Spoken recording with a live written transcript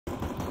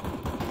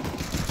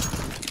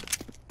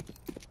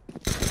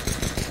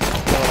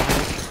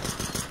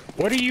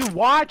What are you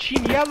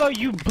watching, Yellow?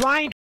 You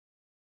blind.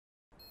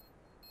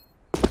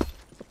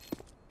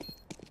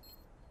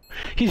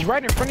 He's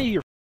right in front of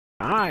your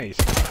eyes.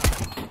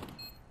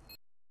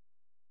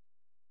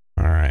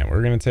 Alright,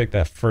 we're gonna take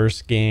that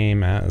first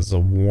game as a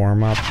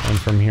warm-up, and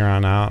from here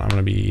on out I'm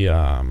gonna be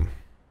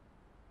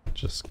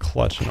just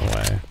clutching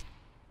away.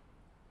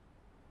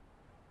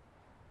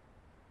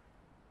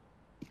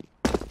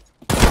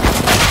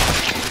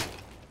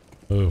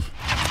 Move.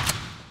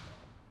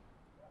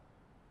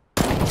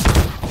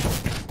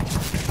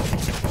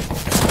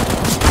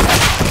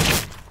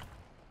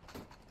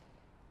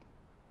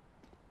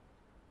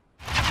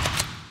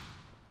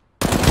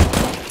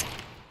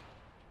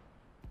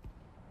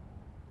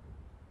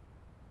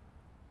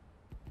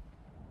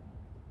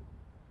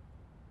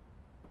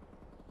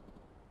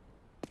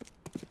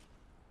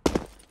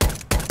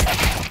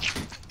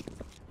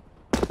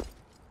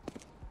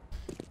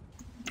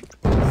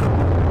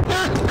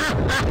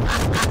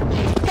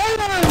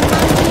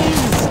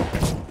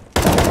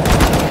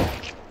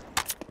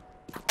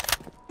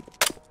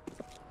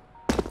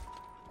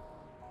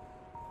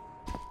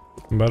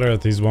 I'm better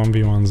at these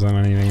 1v1s than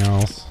anything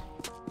else.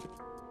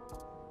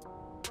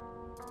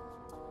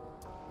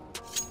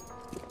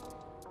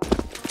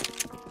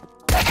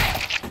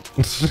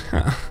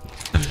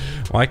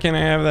 Why can't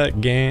I have that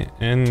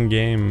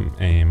in-game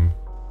aim?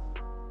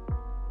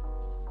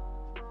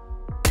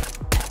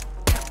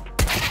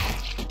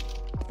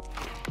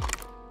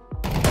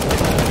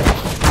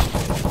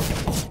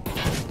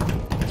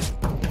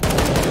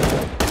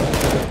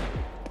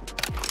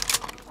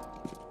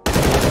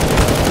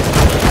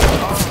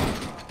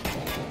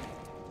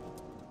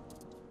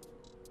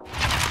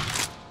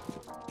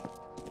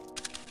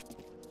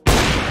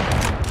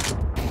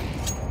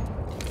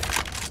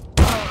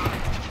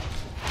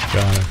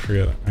 God, I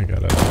forget. I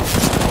got it.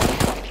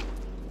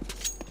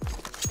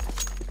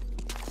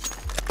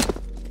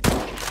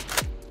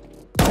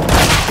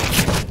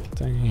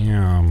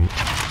 Damn.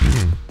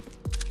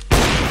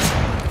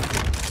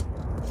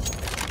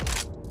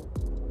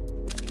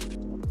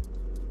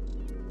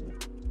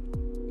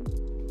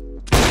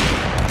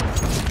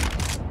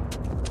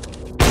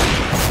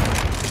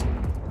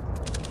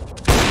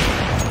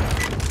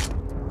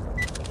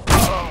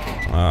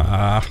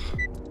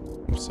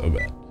 I'm so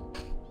bad.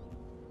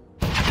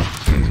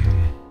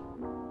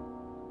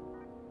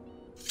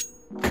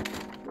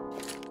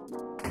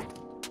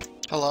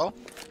 Hello?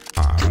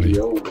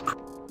 Yo.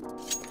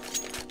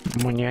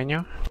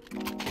 Muñeño?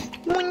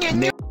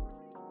 Muñeño.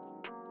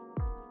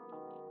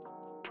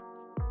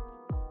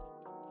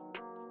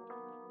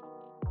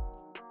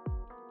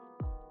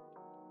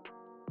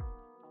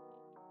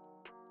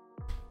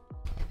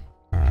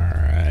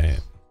 Alright.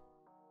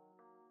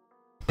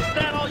 Is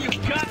that all you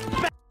got?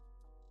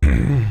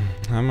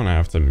 I'm gonna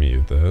have to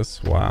mute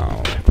this.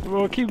 Wow.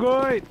 Well, keep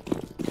going.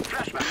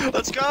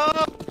 Let's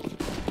go!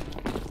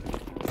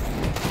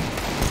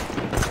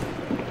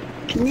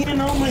 Me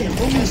and all my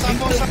homies Stop,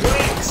 beat the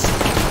brakes.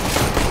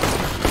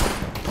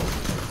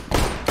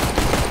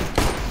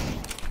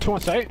 2 on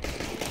site.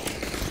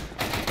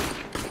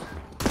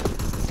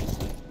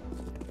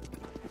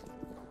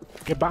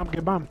 Get bomb,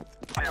 get bomb.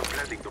 I am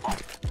planting the bomb.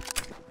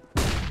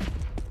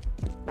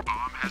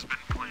 Bomb has been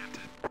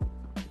planted.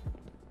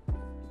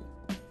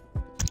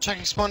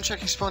 Checking spawn,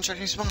 checking spawn,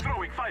 checking spawn.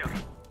 Throwing fire.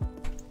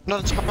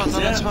 Not in spawn, not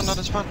in spawn, not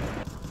in spawn.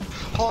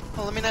 Hold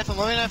on, let me knife him,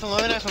 let me knife him,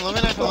 let me knife him, let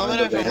me knife him, let me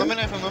knife him, let me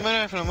knife him, let me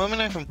knife him, let me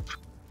knife him.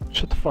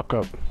 Shut the fuck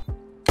up.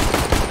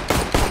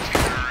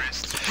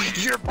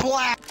 You're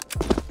black!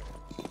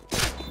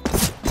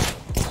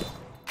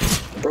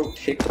 Bro,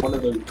 take one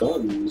of their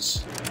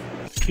guns.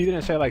 If you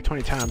didn't say it like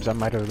 20 times, I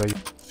might have like...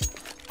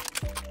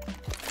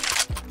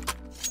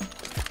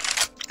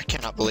 I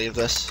cannot believe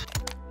this.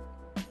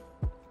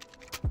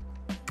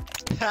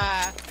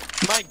 Ha!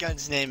 My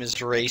gun's name is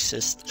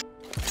racist.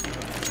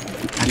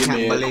 I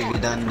can't believe we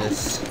done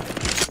this.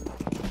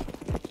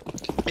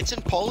 It's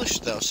in Polish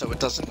though, so it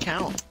doesn't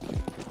count.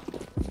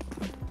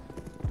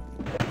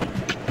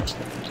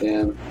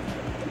 Damn.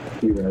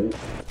 You ready?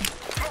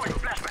 Throwing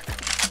flashback.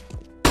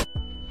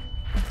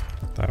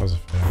 That was a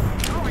fail.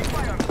 Throwing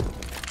fire.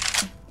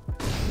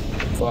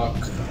 Fuck.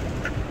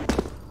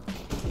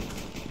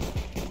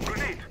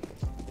 Grenade.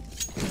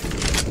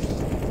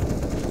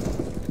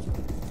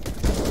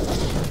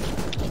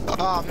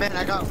 Oh man,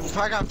 I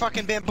got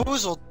fucking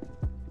bamboozled.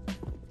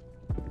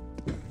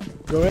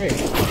 Go away.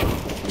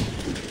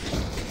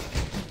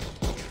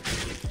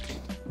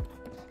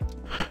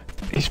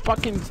 He's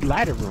fucking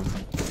ladder room.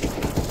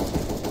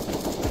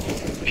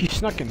 He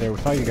snuck in there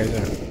with all you guys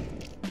there.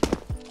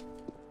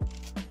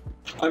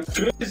 I'm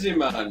crazy,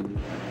 man.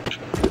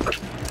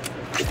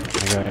 Oh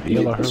my god,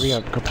 Yellow, hurry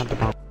up, go pump the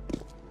bomb.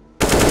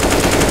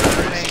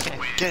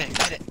 Get it,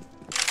 get it.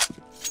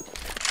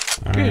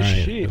 Alright,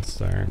 shit. good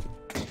start.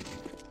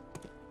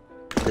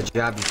 The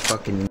job is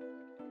fucking.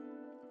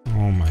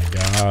 Oh my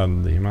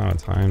god, the amount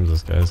of times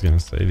this guy's gonna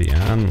say the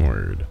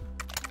N-word.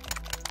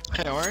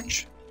 Hey,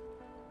 Orange.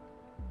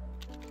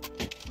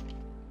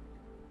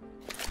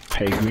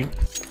 Hey, Green.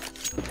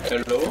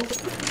 Hello?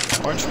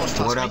 Orange wants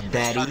to What toss up, me.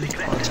 daddy? Orange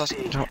toss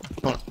me. No,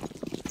 hold on.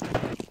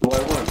 Do I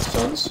want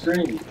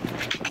sunscreen?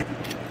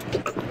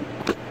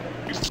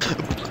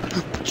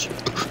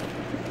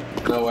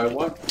 No, I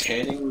want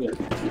tanning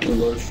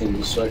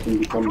lotion so I can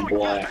become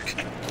black.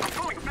 I'm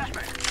throwing a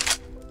flashbang.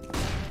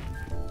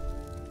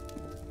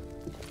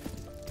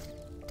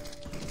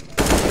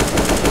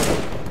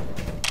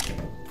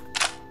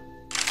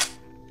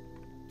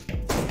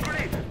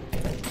 Grenade.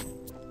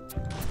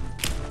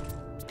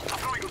 I'm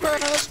throwing a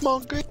grenade. That's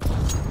monkey.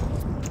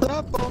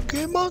 That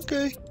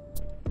monkey.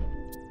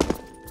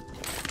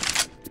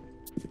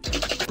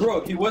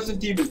 Bro, he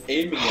wasn't even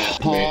aiming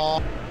at me. Aw.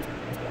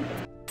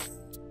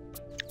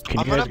 Can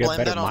I'm you guys gonna get blame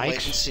better that on mics?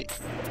 latency.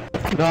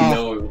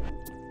 No.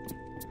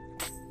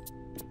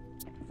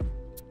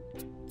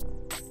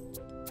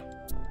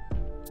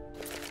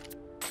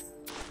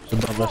 It's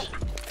above us.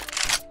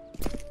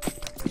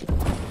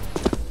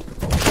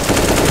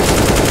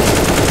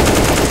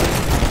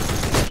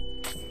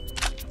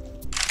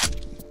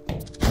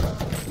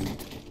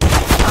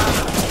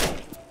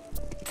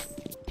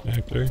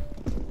 Factory.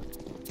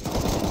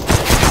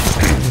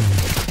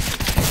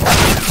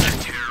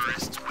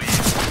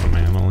 Oh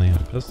man, only a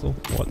pistol?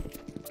 What?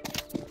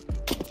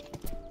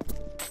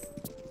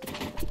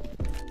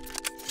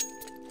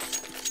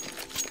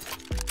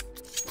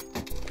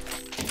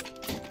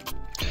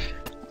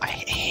 I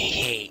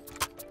hate.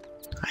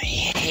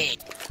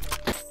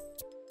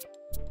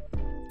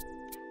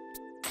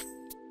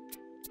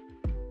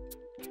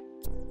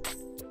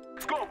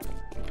 Scope.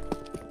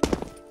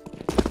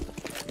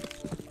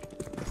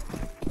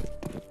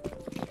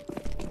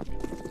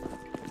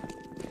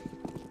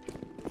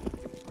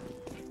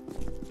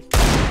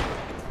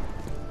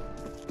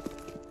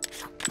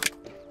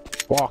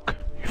 Walk,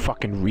 you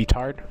fucking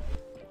retard.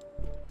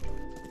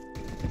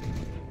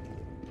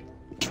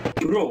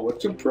 Bro,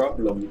 what's your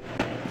problem?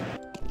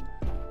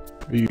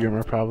 You hear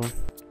my problem?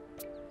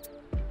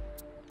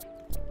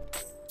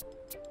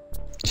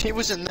 He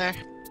was in there.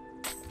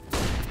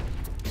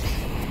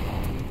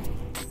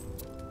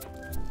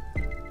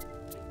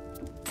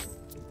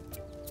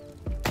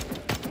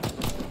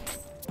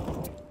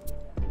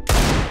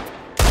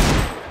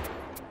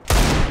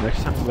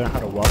 Next time you learn how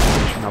to walk,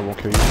 I won't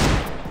kill you.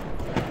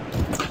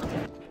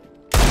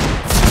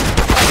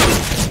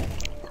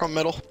 From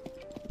middle.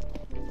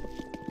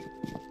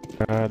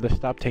 Let's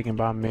stop taking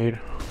bomb mid.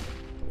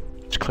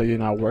 It's clearly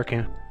not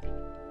working.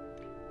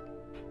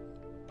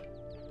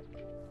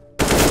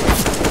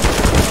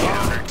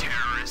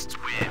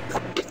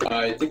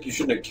 I think you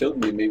shouldn't have killed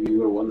me. Maybe you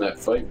would have won that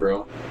fight,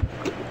 bro.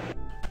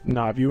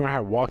 Nah, if you wouldn't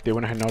have walked, they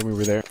wouldn't have known we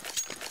were there.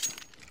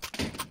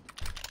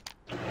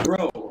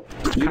 Bro,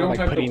 you Kinda don't like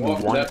have to putting walk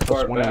one that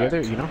plus far one back.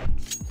 together, you know?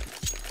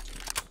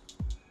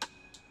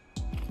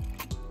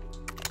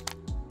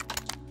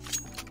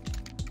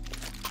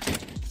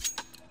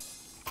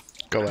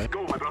 Go away.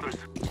 Go, my brothers.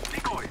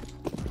 Decoy.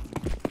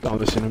 Don't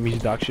listen to me,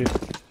 he's dog shit.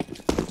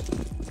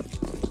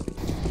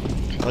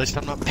 At least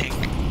I'm not pink.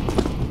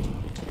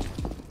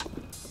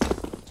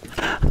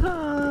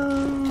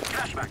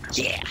 Flashback.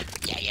 Yeah.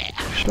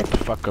 Shut the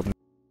fuck up.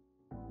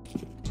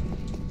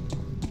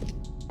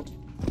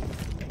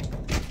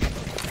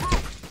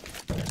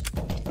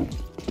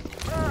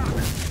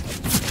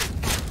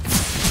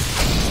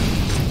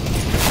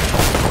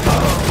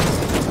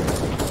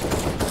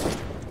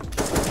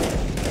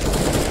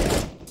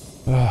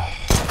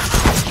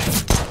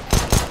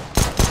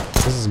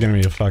 This is gonna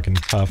be a fucking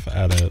tough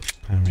edit.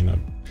 I mean, I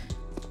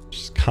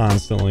just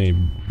constantly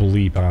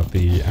bleep out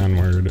the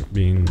N-word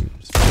being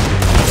spoken.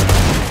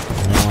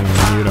 I don't want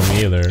to mute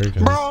him either.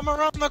 'Cause Bro, I'm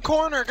around the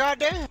corner,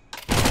 goddamn.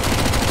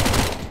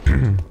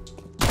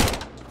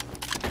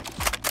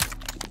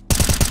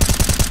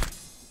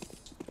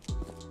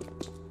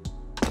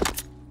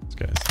 this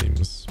guy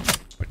seems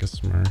like a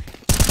smurf.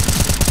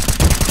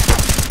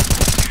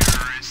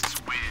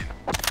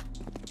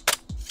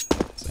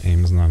 His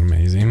aim's not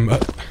amazing,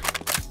 but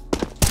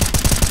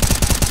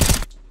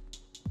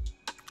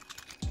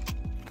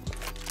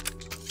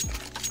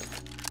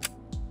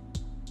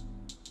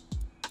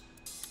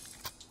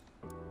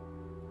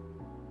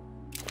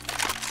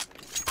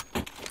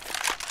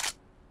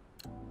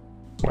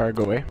Where I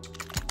go away?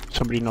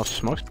 Somebody knows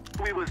smokes?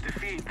 We will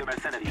defeat the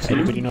mercenaries.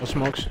 Anybody knows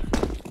smokes?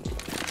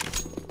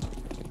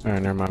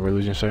 Alright, never mind, we're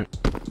losing sight.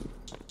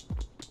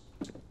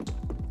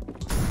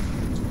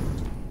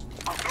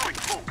 I'm throwing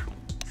smoke.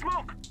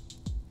 Smoke.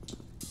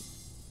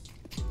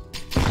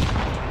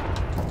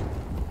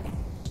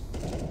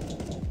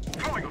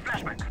 Throwing a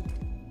flashback.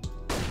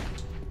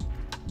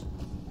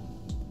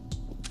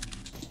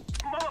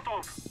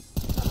 Molotov.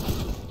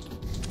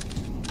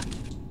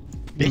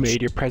 You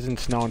made your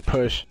presence known,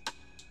 push.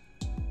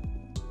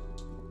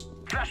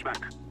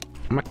 Flashback.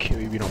 I'm gonna kill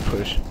you if you don't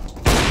push.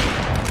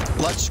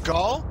 Let's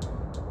go.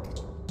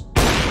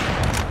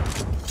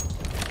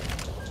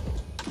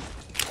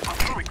 I'm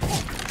throwing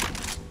smoke.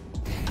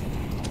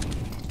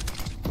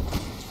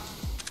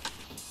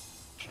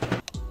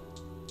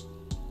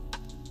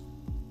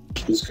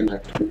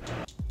 Disconnected.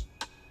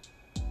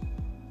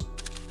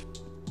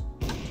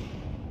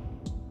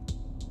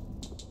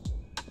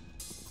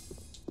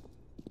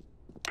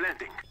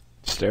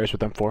 Stairs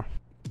with them 4.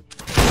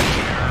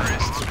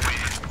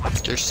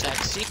 They're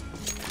sexy.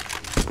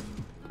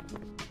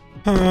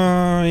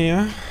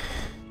 Yeah.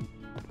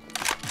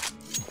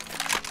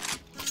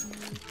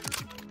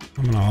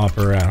 I'm gonna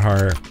offer at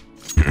heart.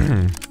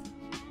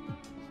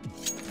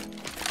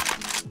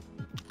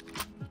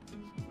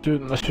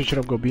 Dude, let's switch it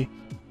up, go B.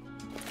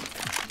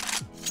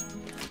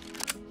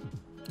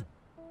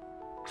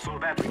 So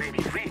that we may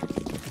be free.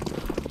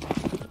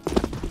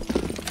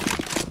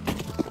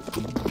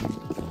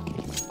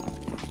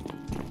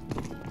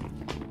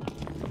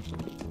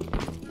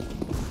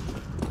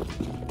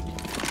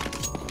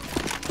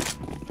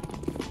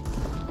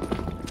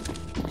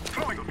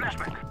 Throwing a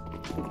flashback.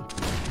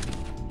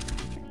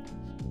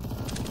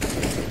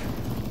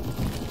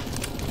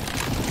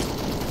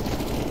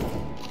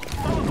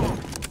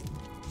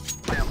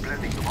 I am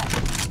planting the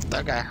bomb.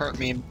 That guy hurt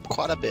me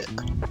quite a bit.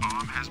 Bomb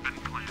has been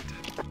planted.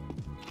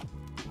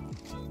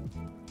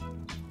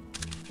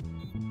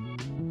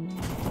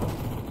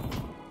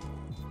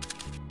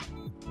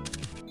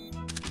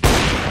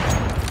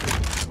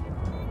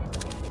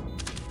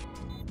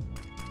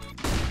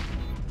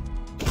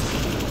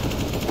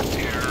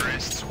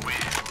 Terrorists win.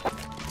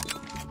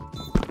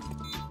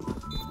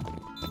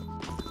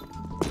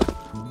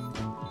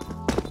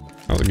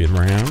 That was a good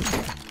round.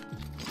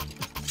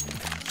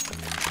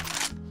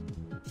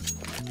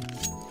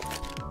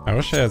 I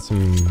wish I had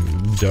some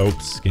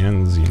dope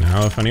skins, you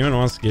know? If anyone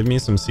wants to give me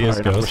some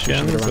CSGO Alright,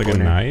 skins, like a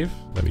knife,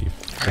 that'd be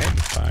fucking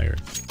fire.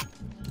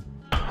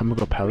 I'm gonna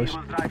go Palace. We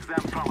will drive them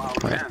from our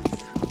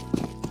lands.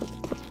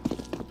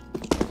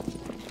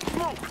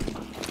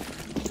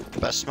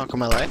 Smoke! Best smoke of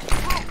my life.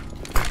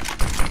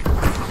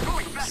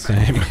 Throwing flashback.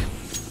 Same.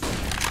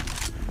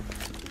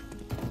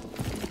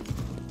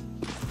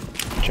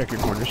 Check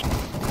your corners.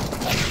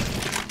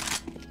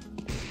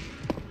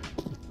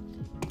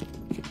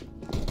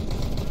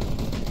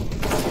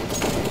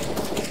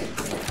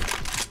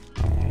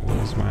 I don't wanna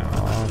lose my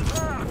off.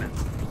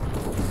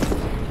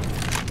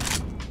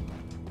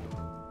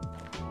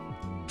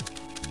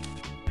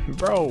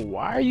 Bro,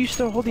 why are you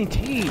still holding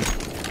T?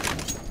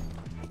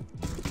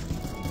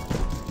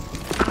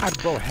 God,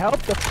 bro,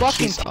 help the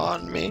fucking She's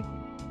on me.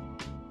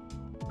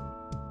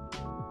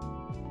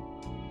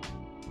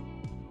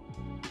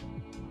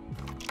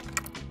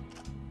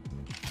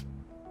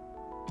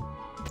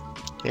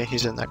 Yeah,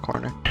 he's in that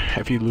corner.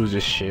 If you lose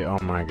this shit, oh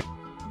my god.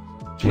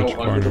 No, Which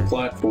under the corner?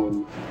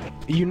 platform.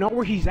 You know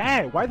where he's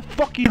at. Why the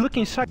fuck are you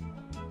looking inside?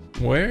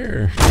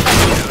 Where?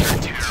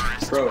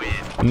 Bro,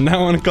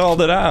 No one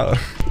called it out.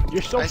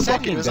 You're so I said he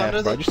fucking was deaf,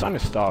 under bro. the- Just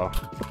uninstall.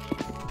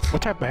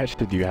 What type of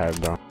headset do you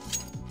have, bro?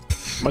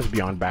 Must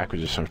be on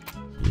backwards or something.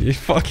 You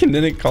fucking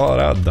didn't call it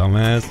out,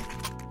 dumbass.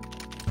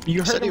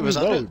 You said heard he him was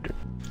under- reload.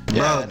 Yeah,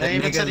 Bro, and the I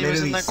even nigga said he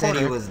was in literally that said he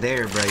corner. was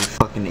there, bro, you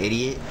fucking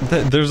idiot.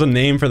 There's a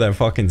name for that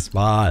fucking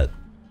spot.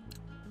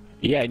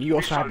 Yeah, and you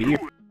also have the ear.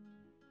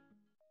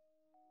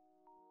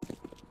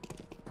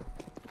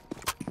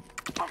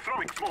 I'm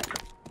throwing smoke.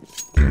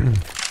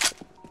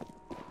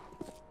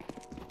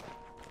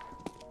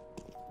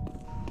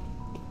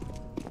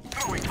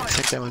 Throwing I fire.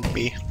 think that would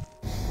be.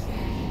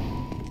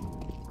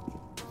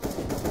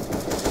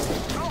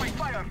 Throwing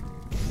fire.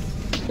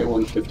 hit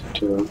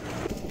 152.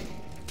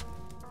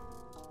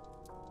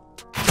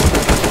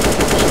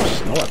 So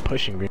slow at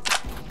pushing me.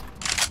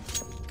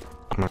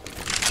 Come on.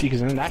 See,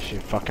 because then that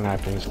shit fucking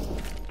happens.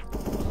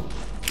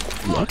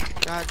 Look.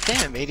 God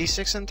damn,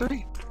 86 and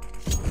 3.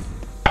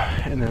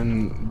 And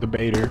then the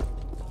baiter.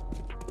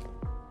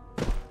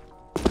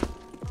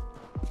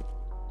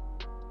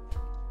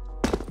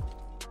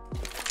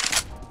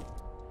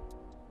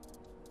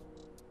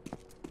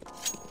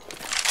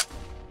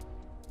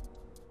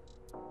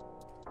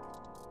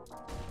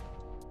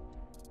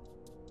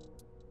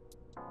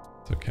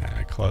 It's okay,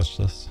 I clutched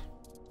this.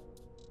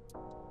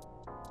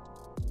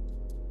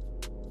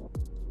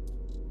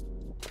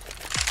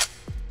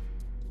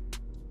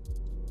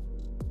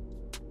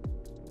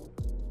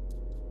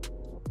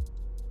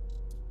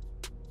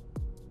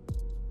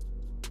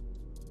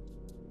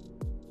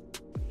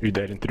 You're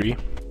dead in 3,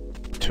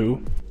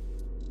 2,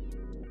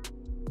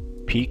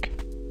 peek,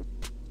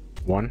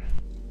 1.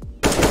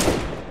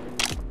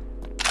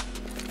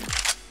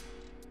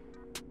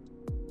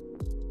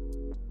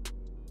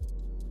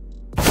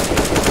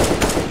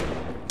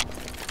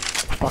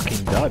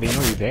 Fucking duh, they know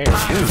you're there,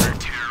 dude.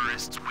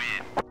 Terrorists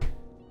win.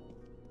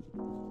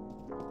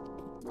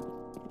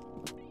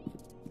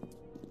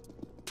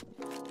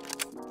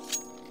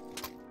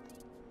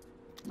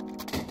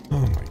 Oh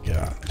my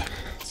god.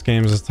 This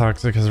game's as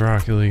toxic as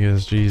Rocket League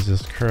is,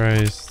 Jesus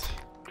Christ.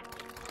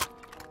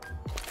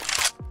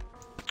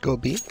 Go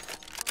B.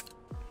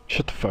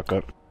 Shut the fuck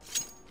up.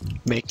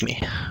 Make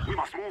me. We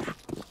must move.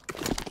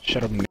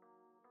 Shut up.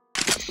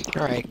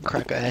 Alright,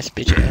 crack ass,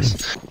 bitch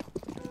ass.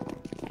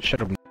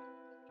 Shut up.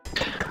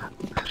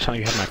 That's how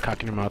you have my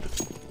cock in your mouth.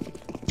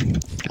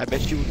 I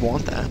bet you would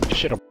want that.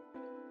 Shut up.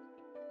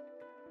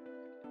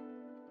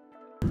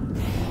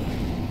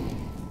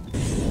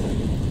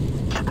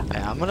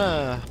 Yeah, I'm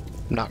gonna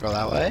not go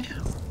that way.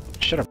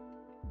 Shut up.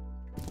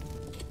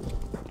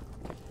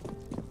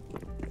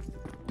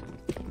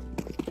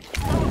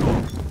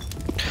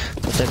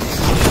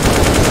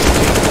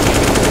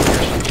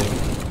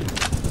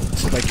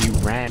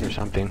 line or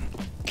something.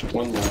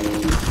 One line.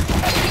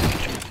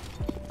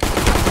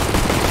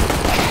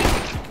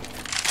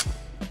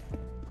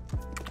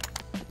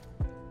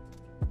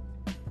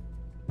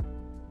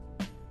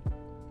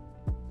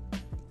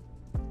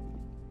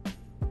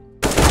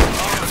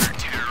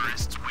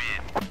 Terrorists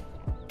win.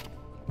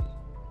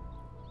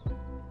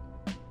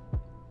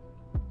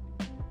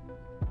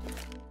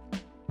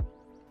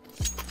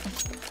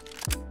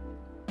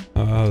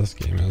 Oh, this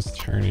game is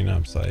turning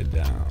upside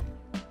down.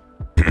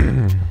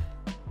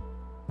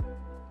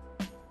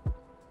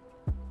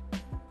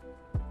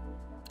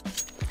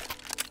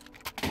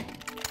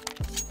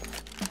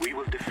 We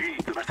will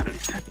defeat the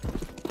mercenaries.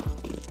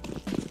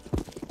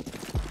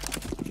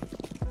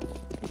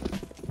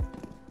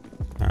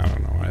 I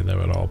don't know why they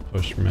would all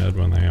push mid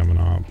when they have an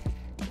op.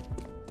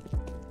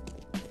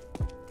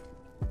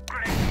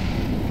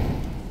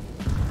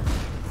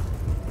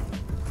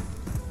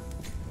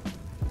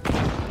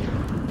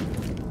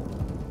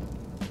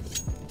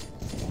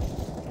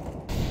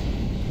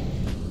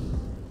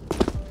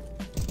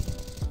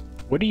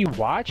 What are you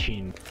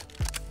watching?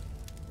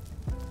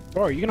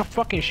 Bro, are you gonna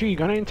fucking shoot? You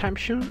gonna in-time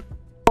shoot?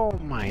 Oh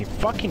my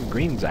fucking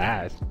green's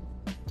ass.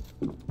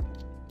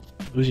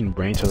 Losing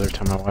brain cells every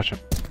time I watch him.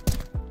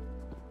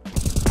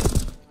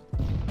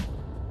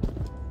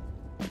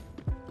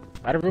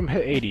 Out of room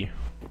hit 80.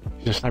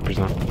 He's a sniper's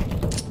now.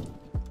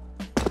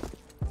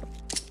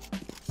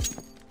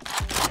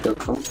 Yo,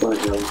 come for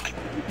it, yo.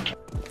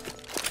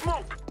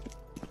 Smoke.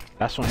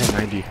 Last one hit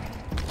 90.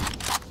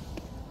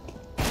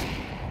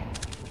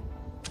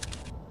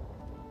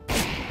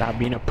 Stop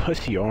being a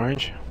pussy,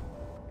 Orange.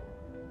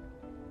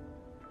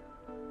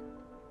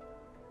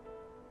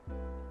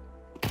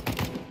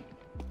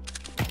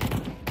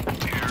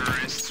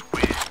 Terrorists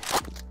win.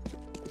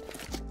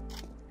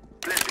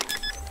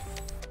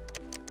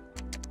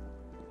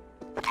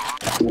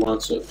 Who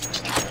wants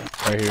it?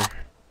 Right here.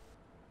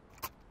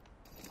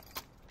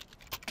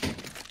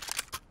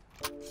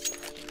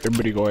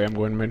 Everybody go away, I'm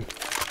going mid.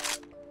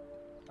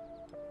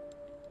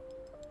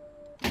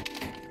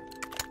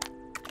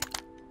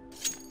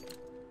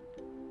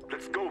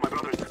 Let's go, my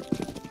brothers.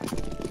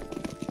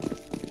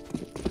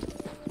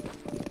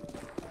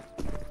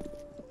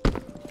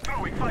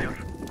 Throwing fire.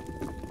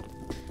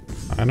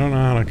 I don't know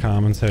how to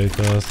commentate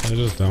this. I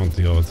just don't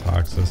deal with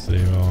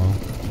toxicity well.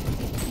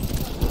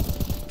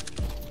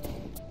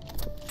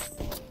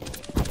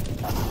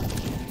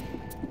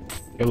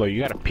 Yo,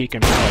 you gotta peek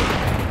him out.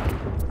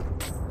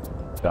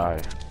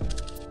 Die.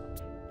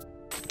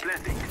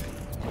 Planting.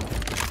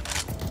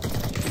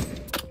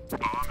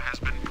 Bomb has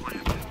been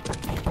planted.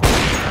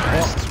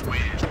 Terrorists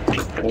win.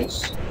 Nice.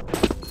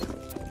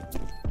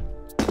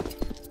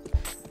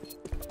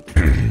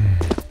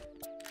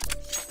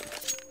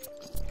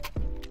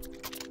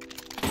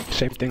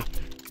 Same thing.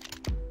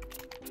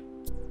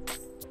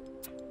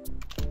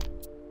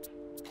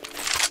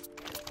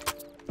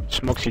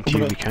 Smoke CT if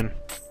you can.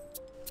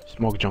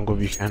 Smoke jungle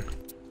if you can.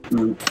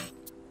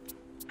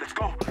 Let's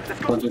go. Let's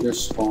go. Bunch of their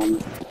spawn.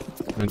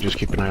 And just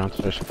keep an eye on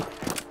this.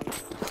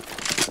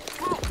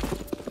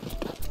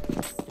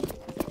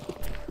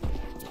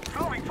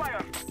 Throwing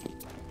fire.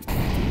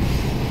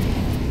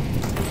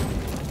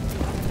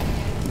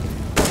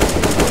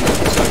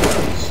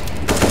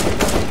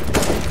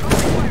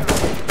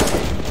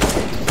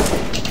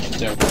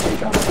 Yeah, we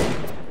got it.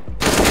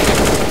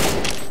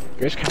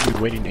 You guys can't be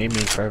waiting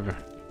aiming forever.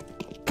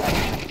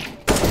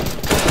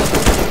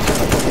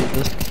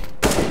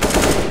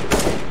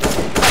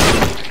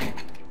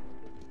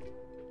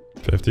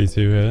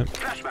 52 hit.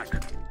 Flashback.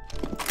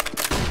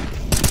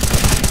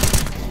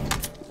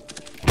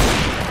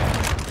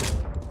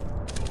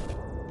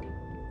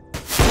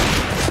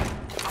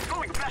 I'm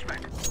throwing a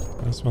flashback.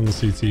 That's one the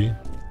CT.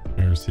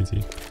 Or CT.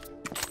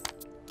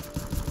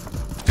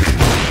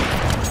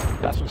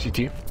 That's one CT.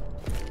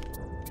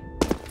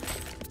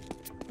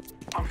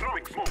 I'm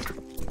throwing smoke.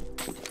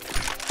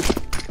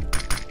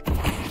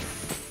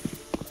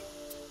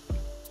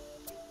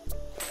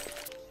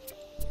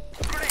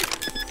 Grenade.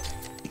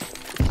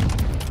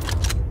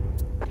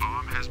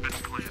 Bomb has been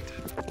planted.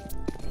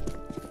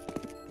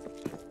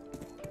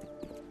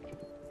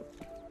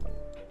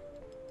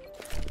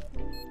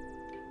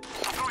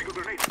 I'm throwing a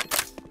grenade.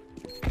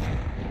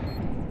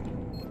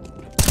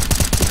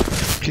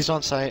 He's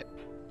on site.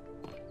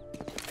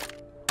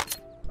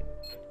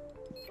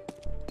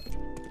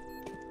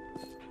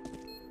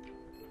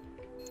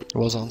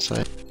 Was on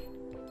site.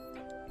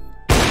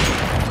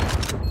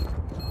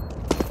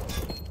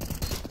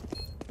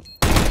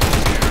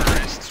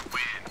 Terrorists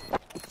win.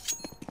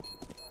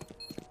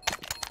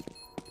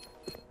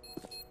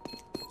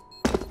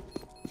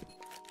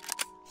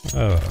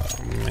 Oh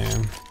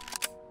man.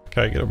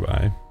 Can I get a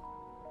buy?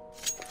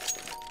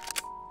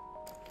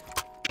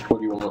 What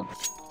do you want?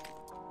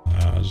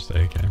 I'll just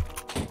say AK.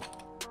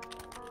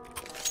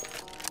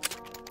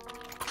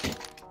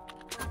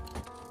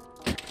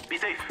 Be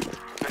safe.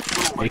 Let's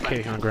go, my friend.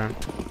 AK on ground.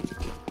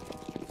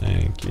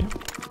 Thank you.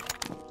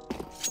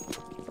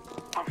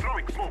 I'm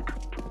throwing smoke.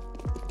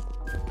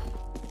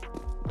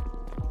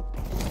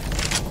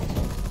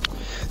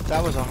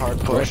 That was a hard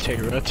push.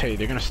 Rotate.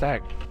 They're gonna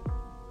stack.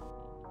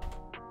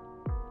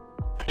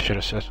 Should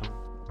have said something.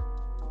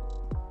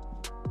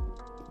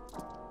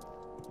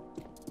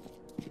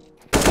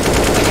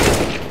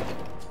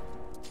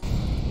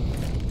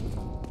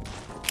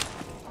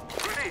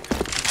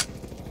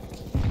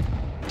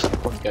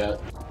 Poor cat.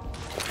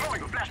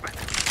 Throwing a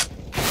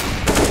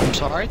flashback. I'm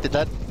sorry, did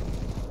that...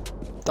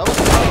 That was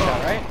a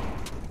shot, right?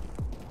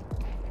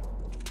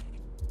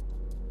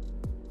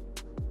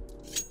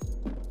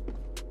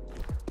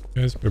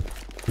 Guys,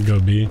 we go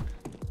B.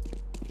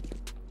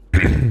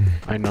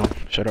 I know.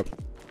 Shut up.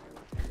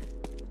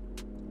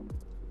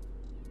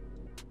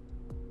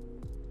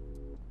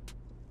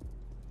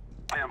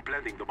 I am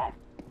planting the bomb.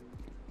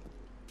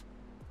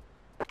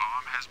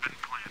 Bomb has been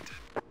planted.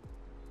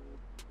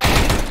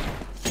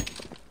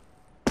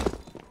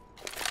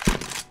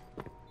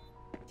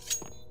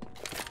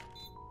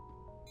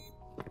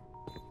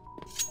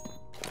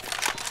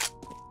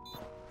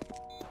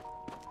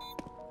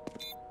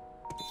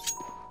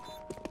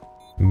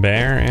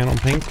 Bear Animal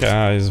Pink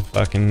Guy is a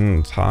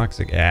fucking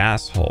toxic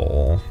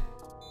asshole.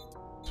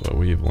 That's what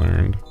we've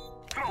learned.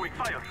 Throwing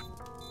fire.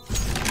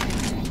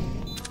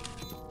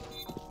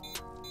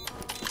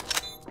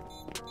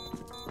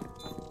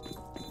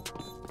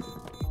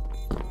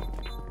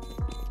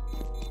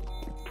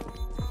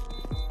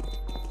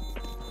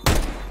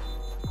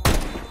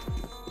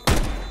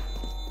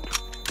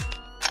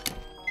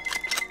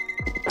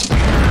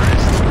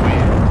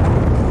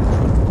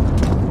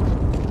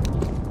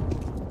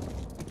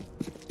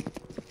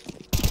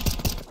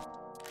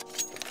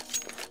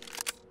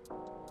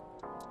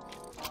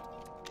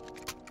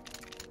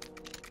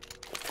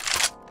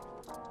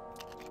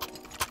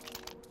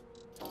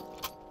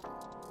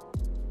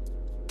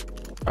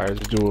 Alright,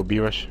 let's do a B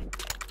rush.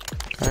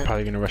 I'm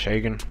probably gonna rush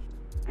Agan.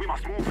 We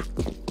must move.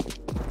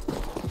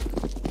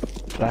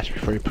 Flash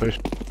before you push.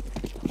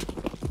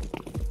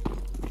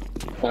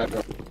 Back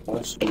up.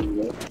 Last one,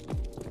 yeah.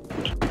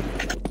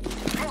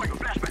 Throwing a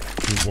flashback.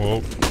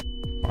 Whoa.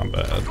 My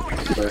bad.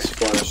 Nice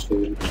flash,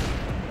 dude.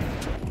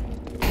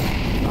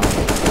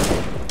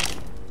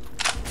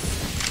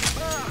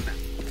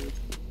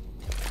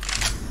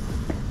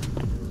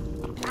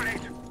 Burn.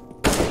 Grenade.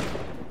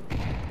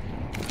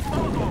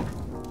 Molotov.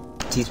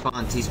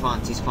 T-spawn,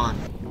 T-spawn, T-spawn.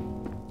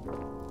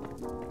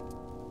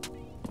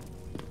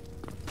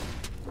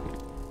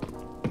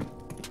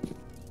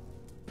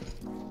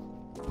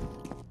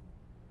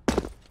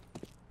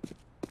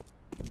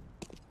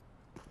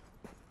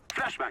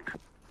 Flashback.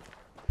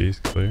 B's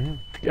clear.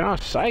 Get on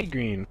side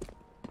green.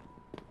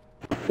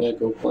 Yeah,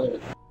 go play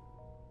it.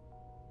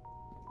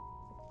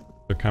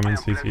 They're coming I am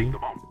planting CT. the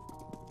bomb.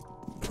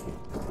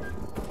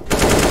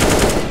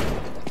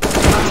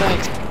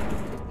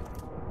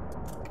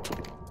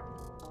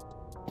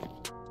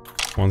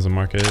 One's a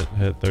market,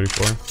 hit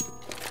 34.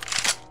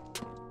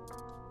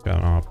 Got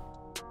an op.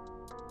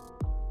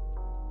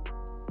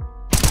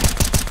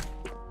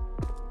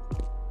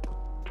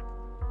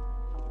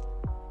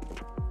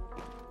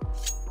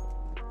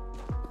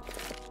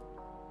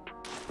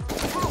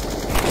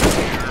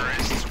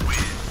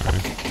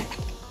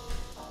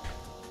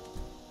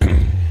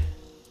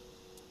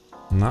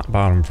 Not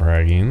bottom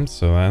fragging,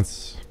 so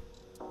that's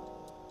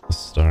a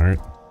start.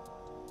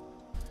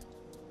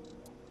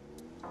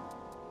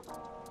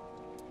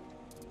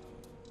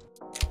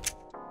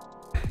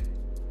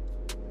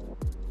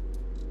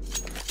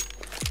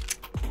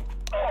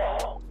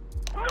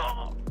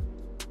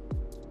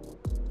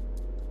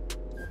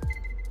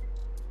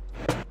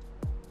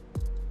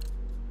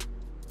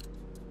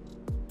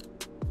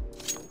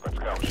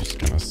 Just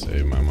gonna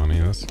save my money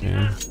this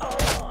game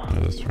or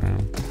this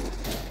round.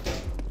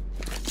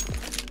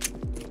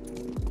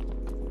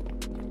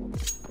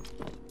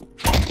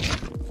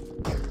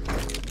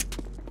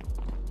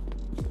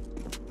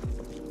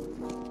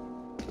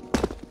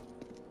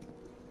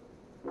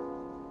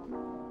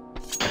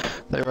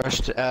 They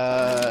rushed,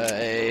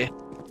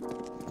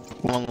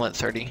 one lit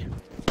 30.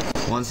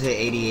 One's hit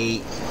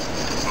 88.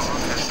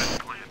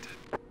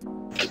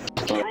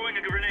 Throwing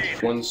a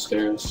grenade. One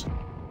stairs.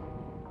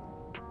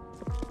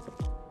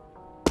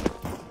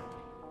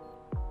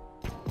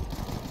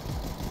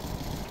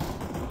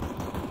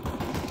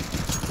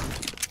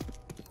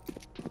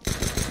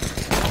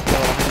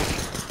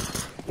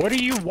 What are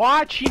you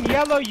watching,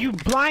 Yellow, you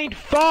blind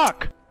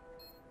fuck?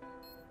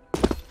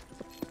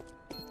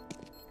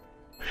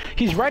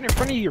 He's right in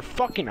front of your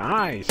fucking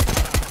eyes.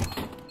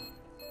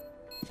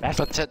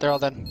 That's it, they're all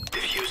dead.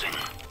 Diffusing.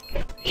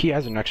 He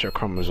has an extra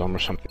chromosome or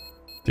something.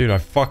 Dude, I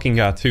fucking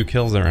got 2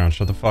 kills that round.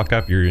 Shut the fuck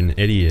up, you're an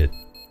idiot.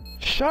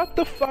 Shut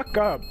the fuck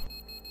up.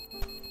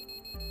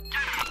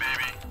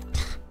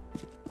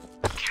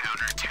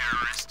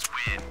 Counter-terrorists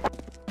win.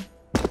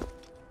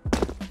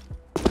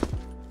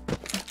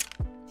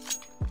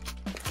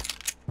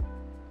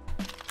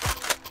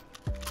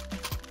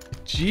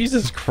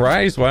 Jesus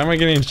Christ, why am I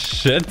getting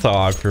shit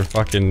talk for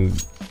fucking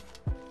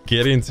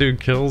getting 2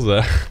 kills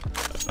out?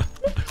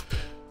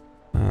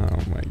 Oh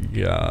my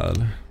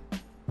god.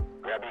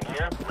 Grabbing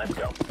here. Let's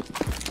go.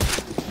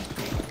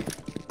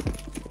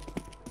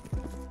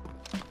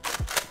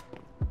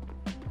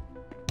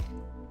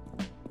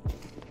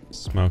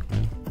 smoke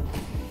me.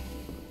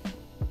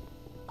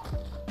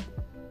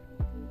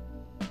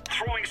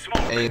 Throwing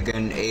smoke. A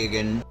again, A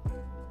again.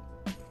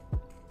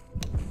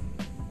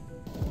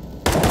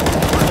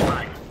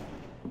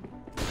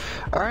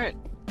 Alright.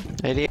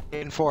 88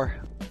 and 4.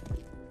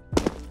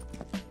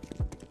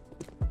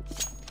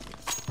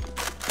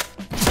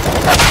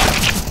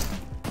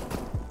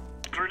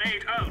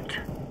 Grenade out.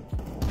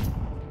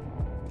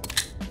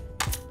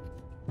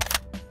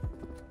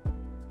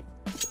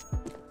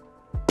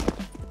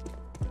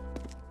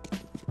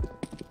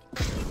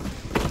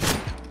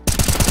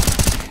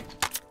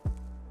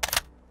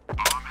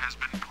 Bomb has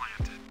been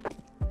planted.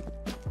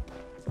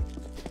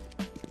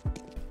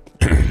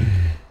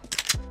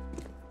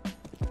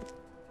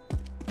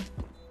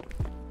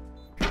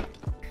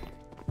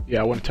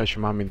 Yeah, I want to touch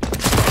your mommy.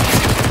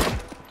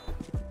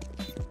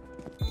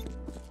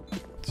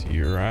 To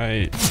your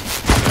right.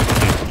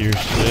 Your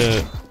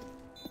shit.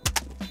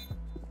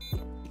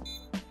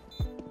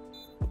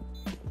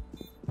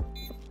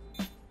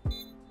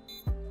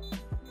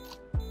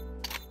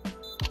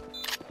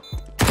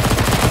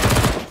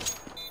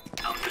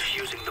 I'm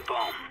defusing the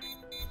bomb.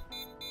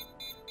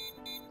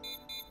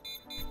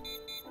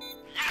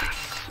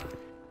 Yes!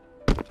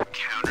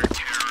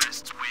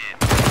 Counter-terrorists win.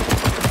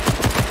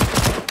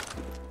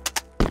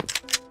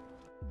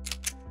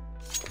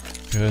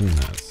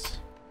 Goodness.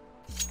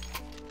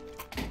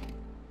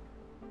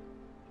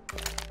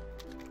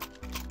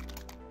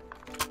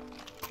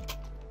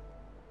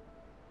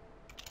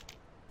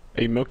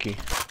 Hey, Milky.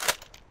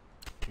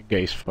 You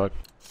gay as fuck.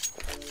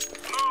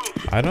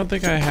 I don't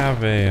think I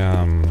have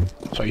a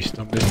So you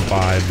stumbled.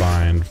 buy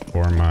bind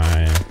for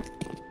my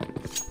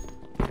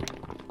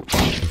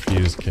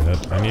defuse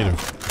kit. I need a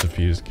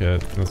defuse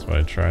kit. That's what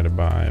I try to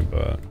buy,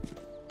 but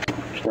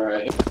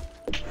Try.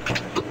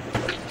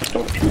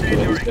 Don't shoot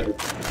those better.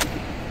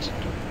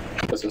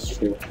 This is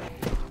true.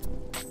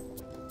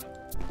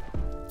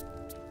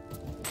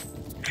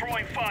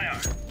 Throwing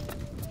fire.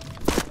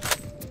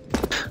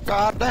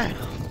 God damn.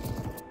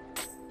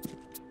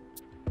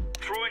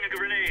 Throwing a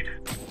grenade.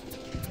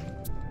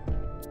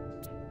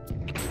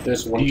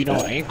 There's one. Do you know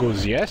guy.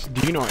 angles? Yes.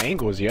 Do you know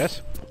angles?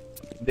 Yes.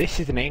 This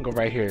is an angle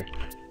right here.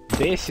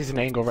 This is an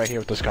angle right here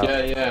with the scout.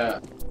 Yeah, yeah.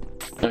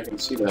 I can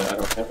see that. I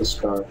don't have a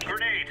scar.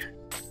 Grenade.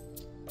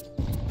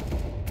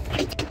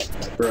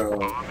 Bro,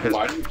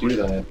 why do you do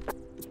that?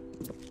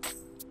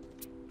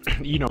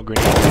 You know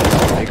grenade.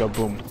 They go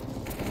boom.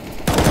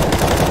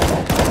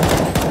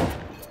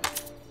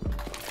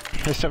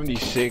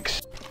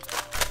 76.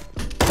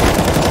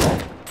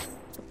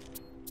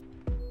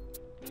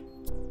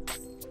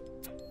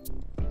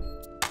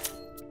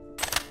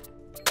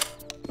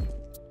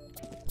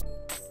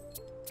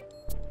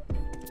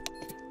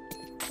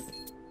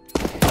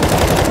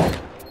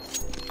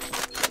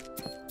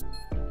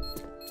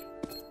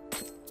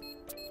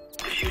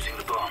 Defusing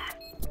the bomb.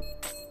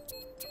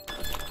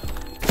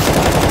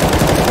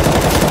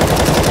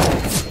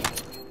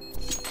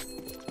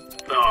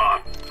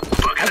 Ah,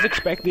 As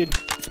expected,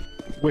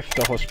 with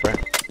the whole spread.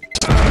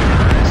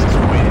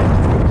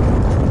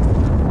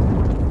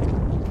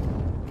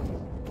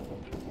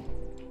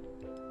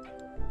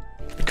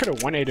 I could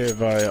have 180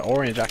 if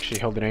orange actually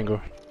held an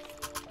angle.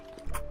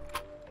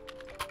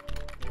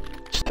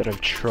 Instead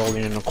of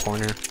trolling in the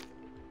corner.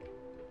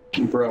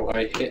 Bro,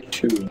 I hit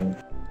 2.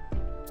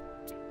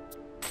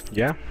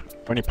 Yeah?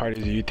 Funny part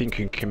is you think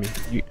you can kill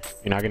me.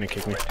 You're not gonna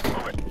kick me.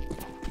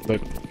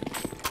 Look.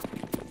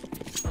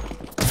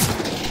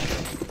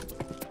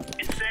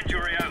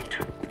 incendiary out.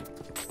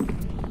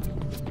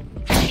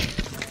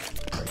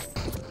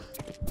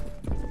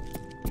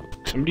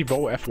 Somebody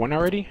vote F1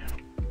 already?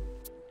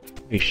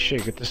 Holy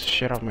shit, get this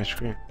shit off my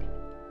screen.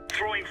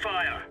 Throwing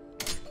fire.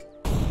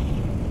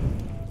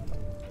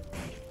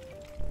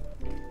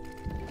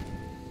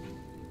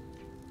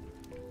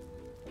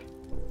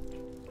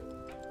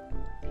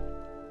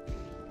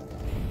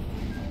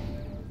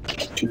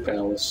 Two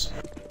palace.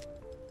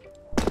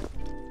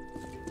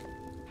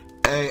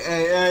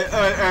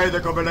 Hey, they're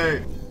coming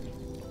in.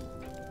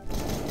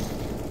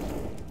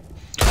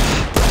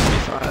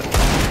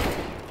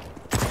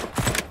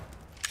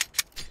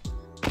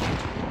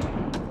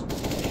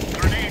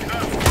 Grenade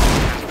out.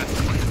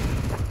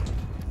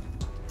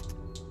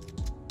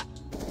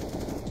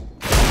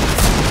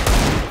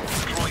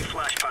 Deploying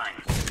flashbang.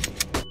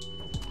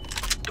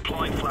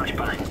 Deploying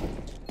flashbang.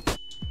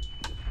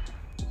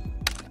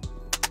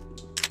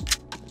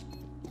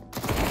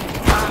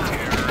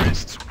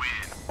 Terrorists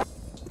win.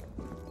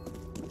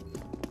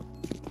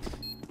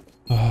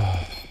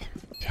 oh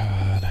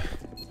god.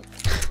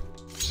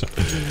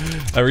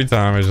 Every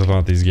time I just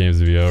want these games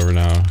to be over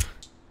now.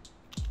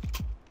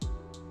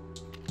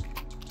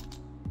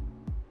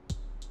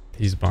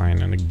 He's buying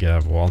in a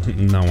Gev while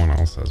no one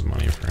else has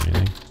money for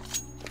anything.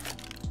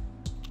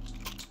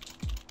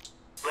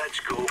 Let's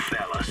go,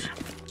 fellas.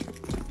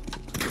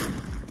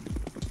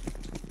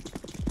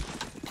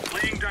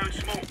 Laying down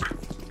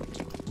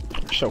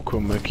smoke. So cool,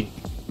 Mookie.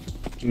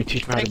 Can you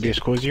teach me how to be as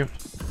cool as you?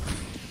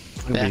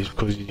 I'm gonna be as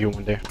cool as you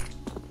one day.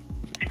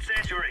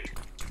 Incendiary.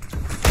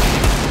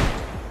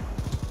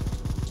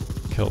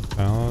 killed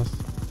Palace?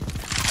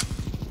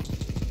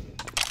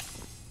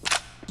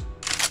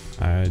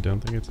 I don't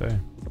think it's A.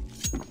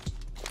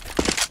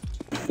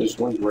 There's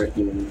one right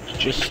here.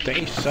 Just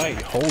stay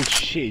sight. Hold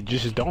shit.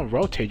 Just don't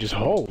rotate. Just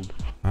hold.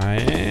 I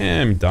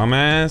am,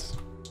 dumbass.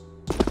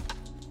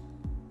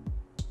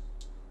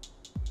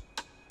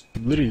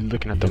 Literally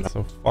looking at them. It's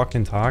so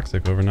fucking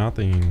toxic over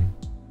nothing.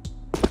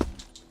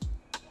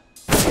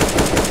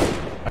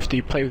 After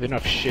you play with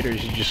enough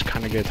shitters, you just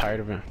kind of get tired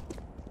of it.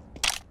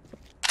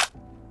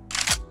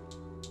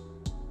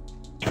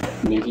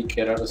 Maybe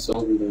get out of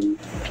silver then.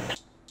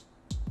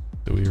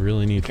 Do we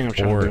really need I think I'm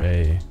trying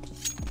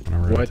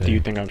 4A? What do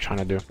you think I'm trying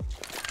to do?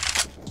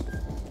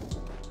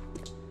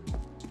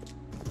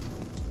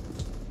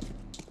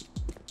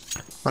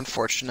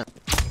 Unfortunate.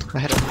 I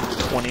had a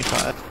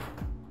 25.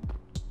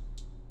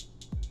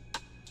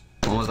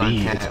 One was on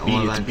cat. It's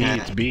One was on B, cat.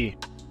 it's B.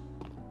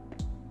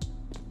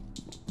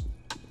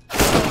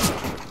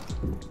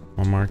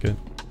 One market.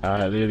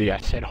 Literally, I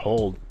said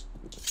hold.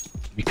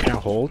 You can't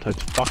hold.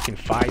 It's fucking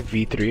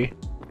 5v3.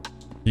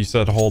 You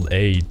said hold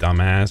A,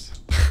 dumbass.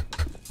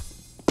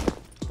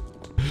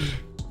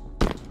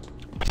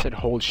 I said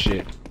hold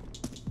shit.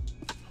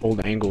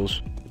 Hold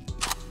angles.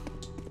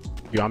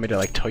 You want me to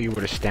like tell you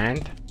where to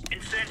stand?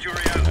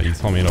 You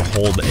told me to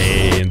hold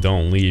A and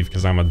don't leave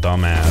because I'm a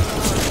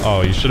dumbass.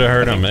 Oh, you should have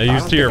heard him. He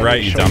was to your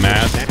right, you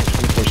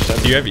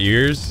dumbass. Do you have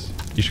ears?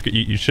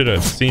 You should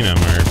have seen him,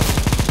 or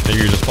maybe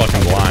you're just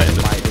fucking blind.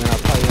 Then I'll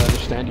probably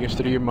understand you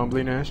instead of your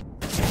mumbling ass.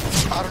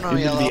 I don't know, You're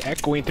Yellow. literally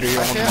echoing through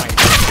your own mic.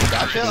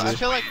 I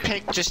feel like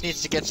Pink just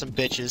needs to get some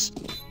bitches.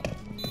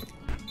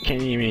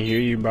 Can't even hear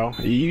you, bro.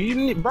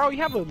 Bro, you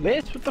have a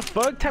list? What the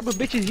fuck type of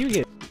bitches you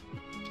get?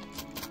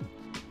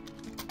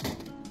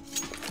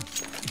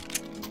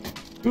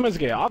 You must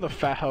get all the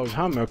fat hoes,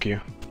 huh, Milky?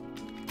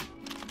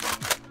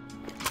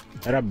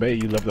 And I bet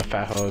you love the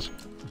fat hoes.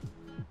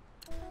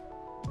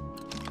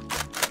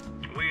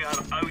 We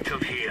are out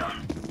of here.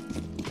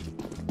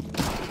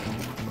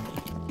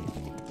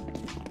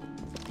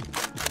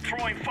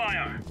 Throwing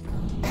fire.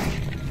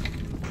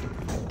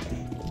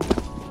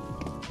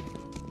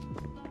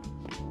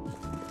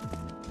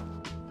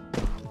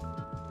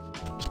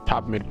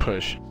 Top mid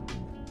push.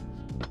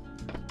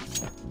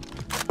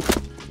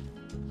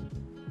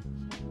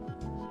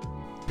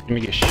 Let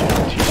me get shit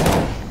on T.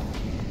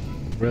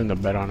 Willing to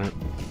bet on it.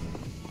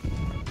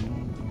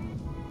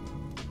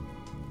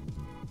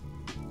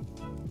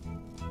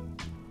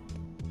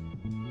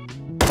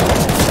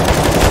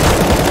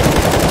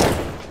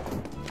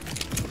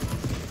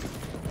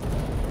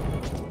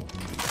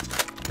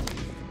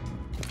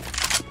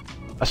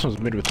 This one's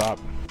mid with top.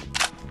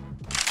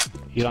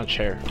 He's on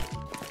chair.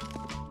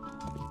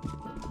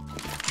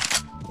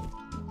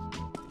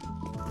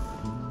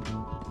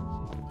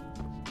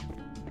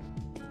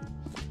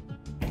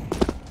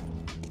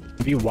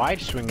 If you wide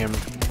swing him.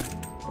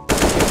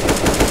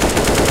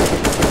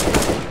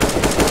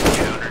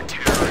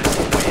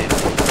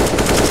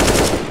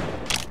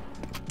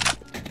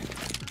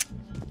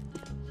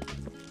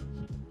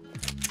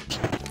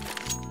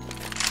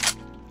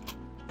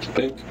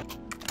 Pink.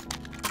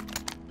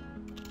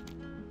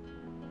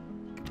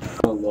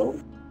 Hello?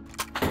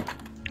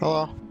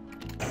 Hello?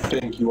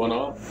 Pink, you want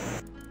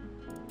off?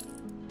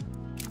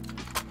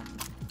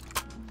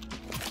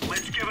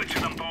 Let's give it to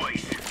them,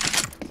 boys.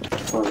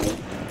 Alright.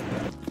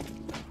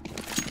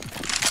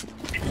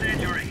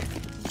 Incendiary.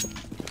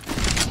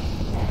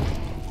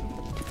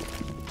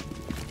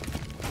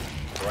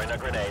 Throwing a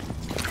grenade.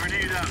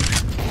 Grenade out.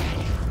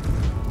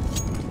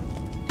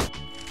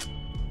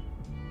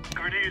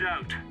 Grenade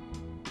out.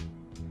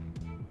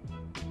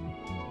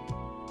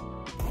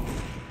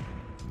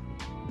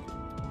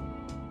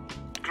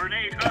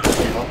 Grenade out.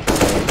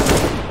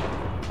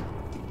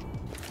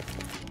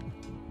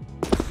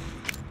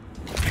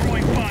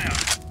 Throwing fire.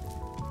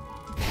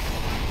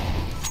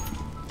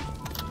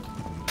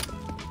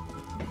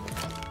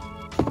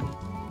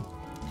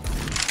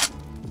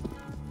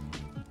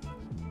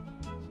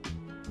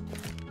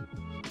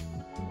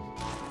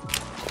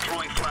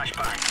 Throwing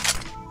flashbang.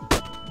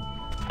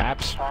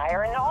 Apps.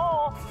 Fire in the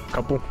hole.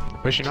 Couple.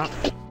 Pushing up.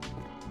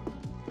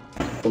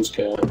 One's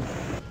cat.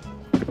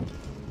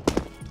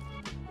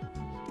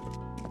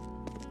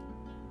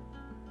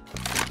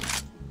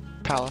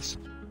 Palace.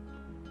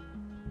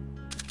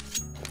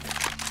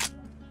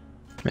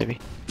 Maybe.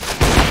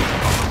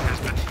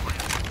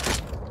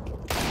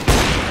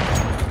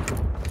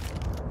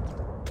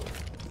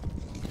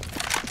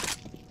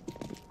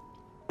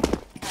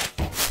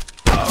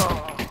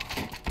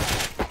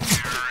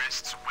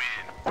 Terrorists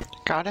win.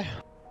 Got it.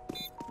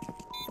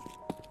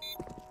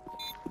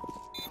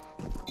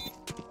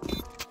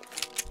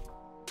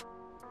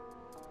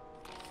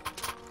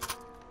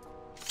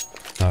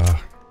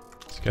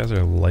 These guys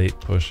are light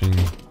pushing.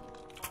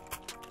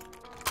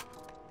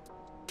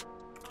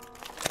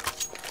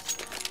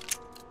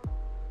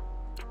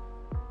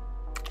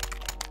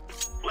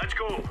 Let's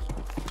go.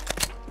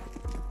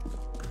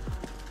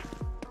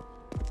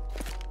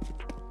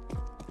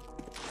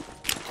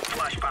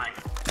 Flashbang.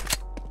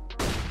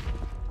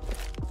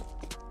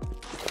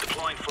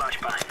 Deploying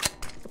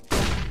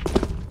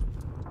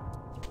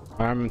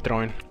I'm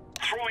throwing.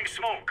 Throwing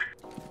smoke.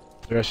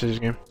 The rest of this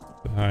game.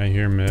 I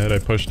hear mid. I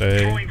pushed A.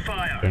 Throwing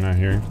fire. They're not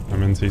here.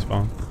 I'm in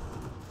C-spawn.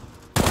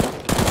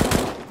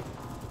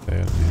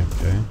 Okay,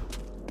 okay.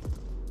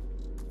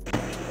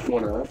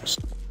 One up.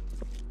 So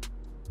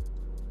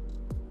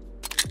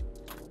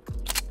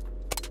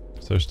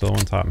they're still on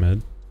top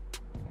mid.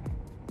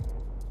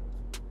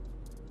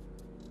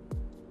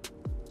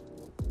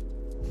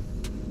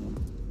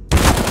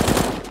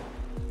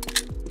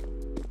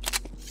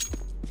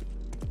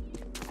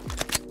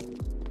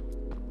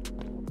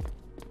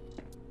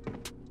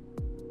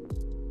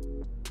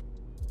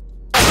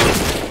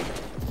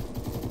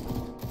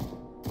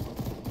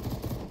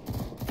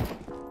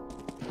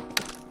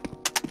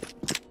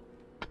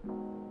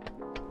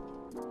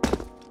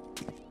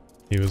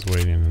 He was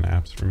waiting in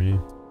apps for me.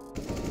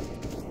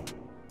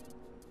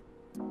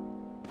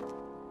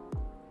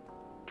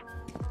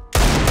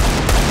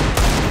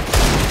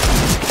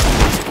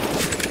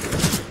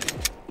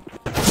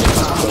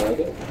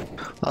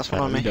 Last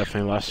one on We me.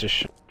 definitely lost this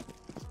shit.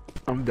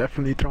 I'm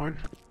definitely throwing.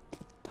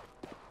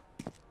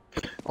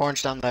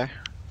 Orange down there.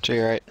 To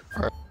your right.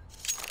 Or,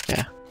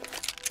 yeah.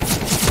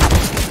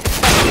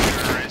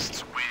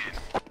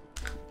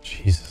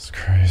 Jesus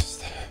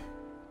Christ.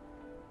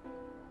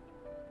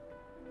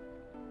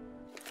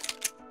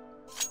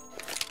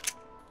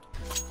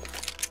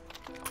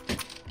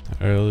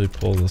 I really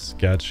pulled the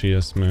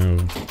sketchiest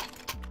move.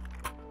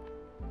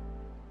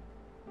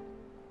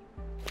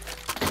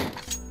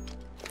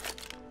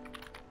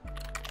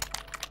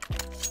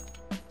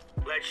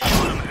 Let's show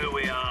them who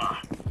we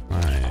are.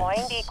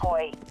 Nice.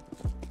 Decoy.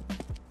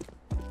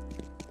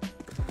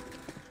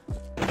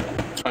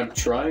 I'm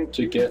trying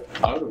to get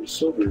out of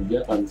silver,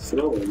 yet I'm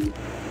throwing.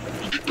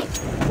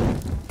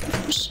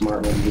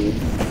 Smart one, dude.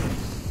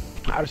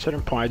 At a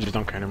certain point, I just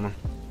don't care anymore.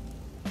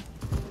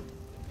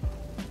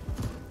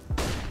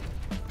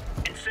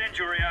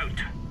 Incendiary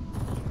out.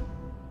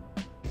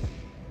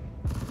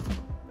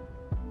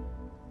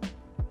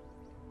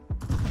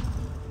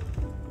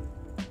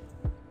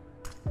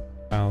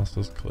 Palace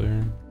is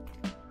clear.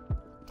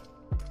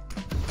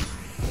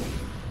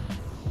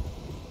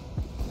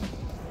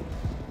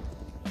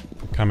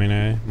 Coming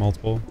A,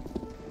 multiple.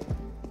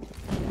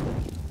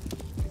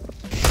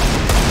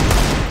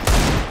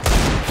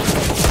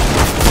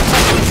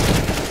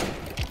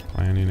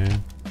 Planning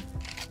A.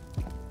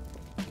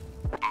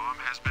 Bomb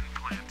has been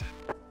planted.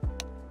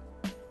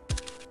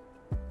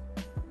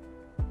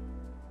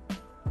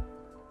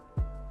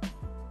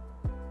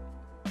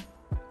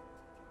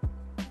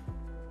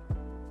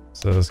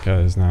 So this guy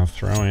is now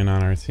throwing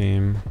on our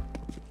team.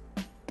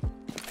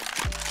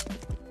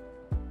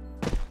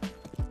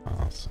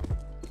 Awesome.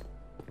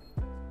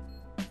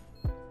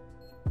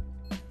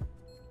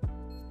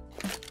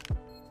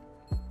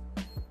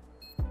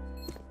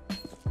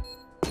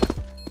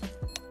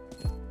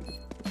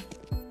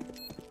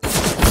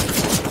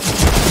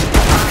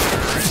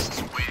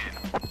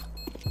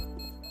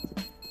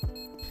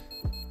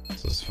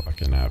 This is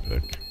fucking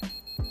epic.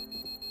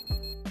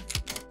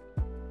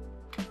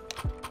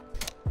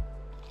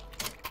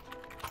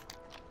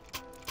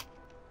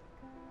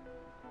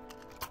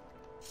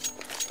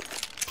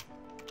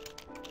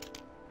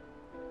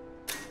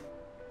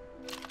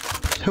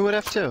 Who would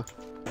have to?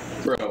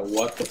 Bro,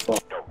 what the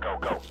fuck? Go, go,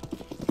 go.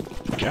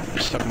 Yeah,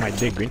 stuck my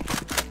dick, green.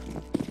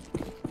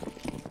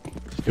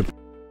 Stupid.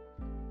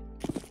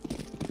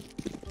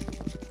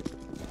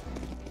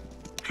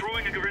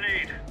 Throwing a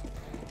grenade.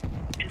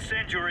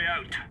 Incendiary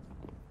out.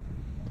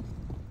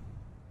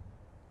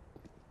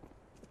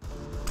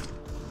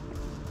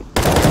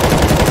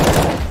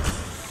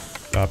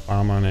 Got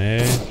bomb on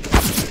A.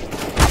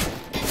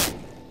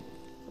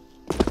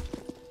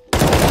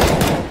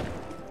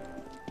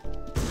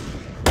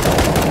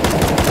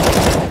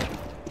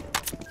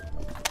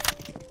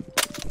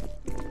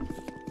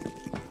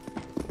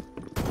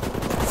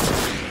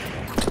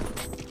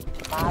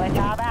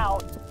 Molotov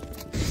out.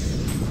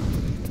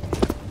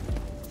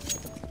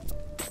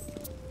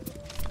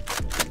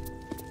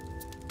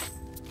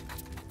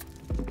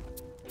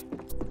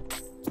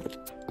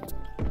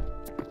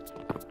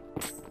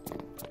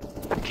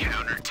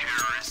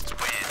 Counter-terrorists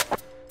win.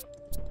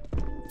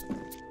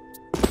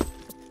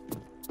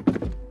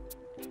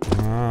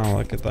 Oh,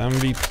 look at the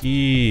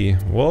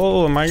MVP.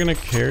 Whoa, am I gonna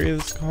carry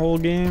this whole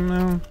game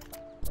now?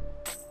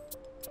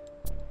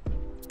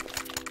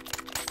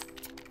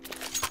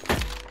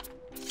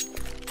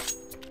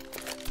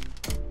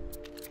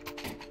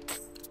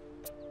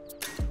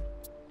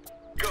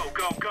 Go,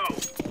 go, go.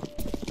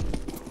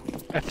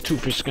 F2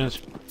 for skins.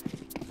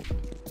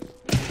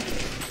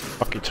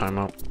 Fuck your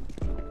timeout.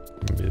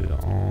 Be the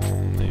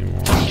only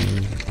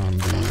one on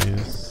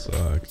these.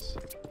 Sucks.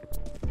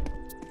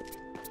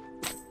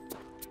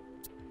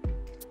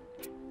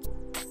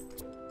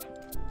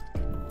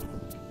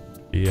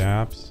 B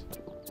apps.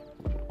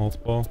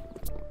 Multiple.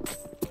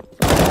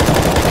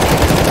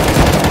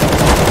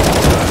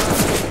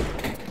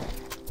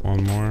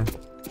 One more.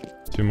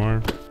 Two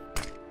more.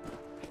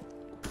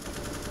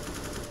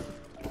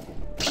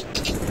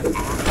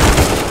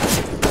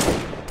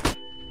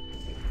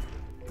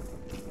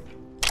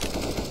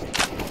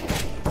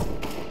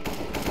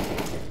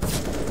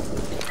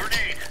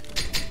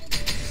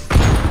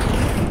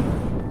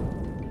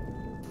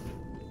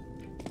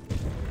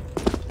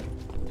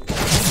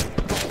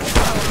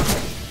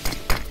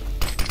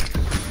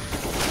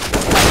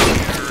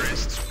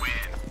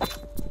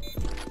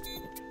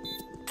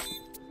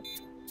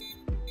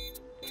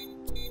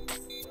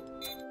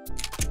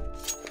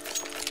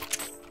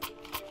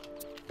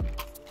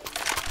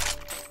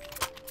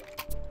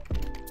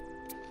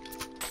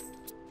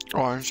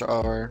 Orange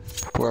or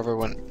whoever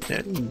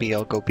went B,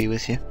 I'll go B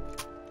with you.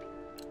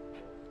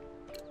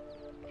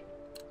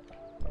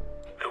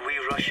 Are we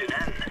rushing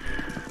in?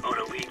 Or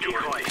are we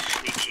decoy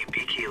sneaky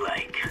beaky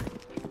like?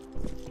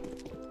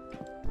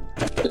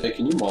 Hey,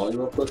 can you molly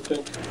real quick,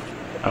 Pink?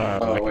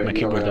 My you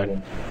keyboard don't have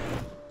died.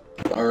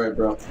 one. Alright,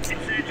 bro.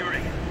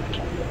 Incendiary.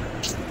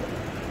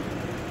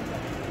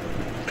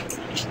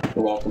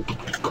 You're welcome.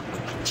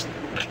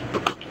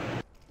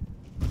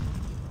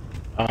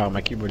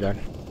 My keyboard died.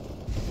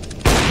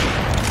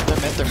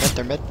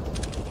 They're mid.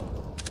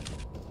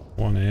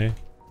 1A.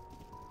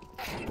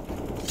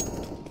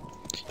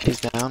 He's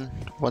down.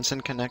 One's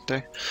in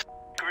connector.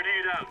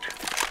 Grenade out.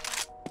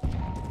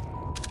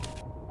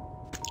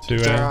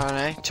 2A. They're on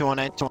A. 2 on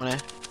A. 2 on A.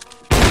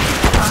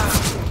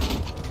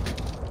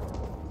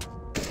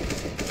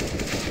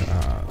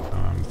 God,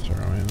 I'm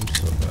throwing. I'm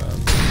so bad.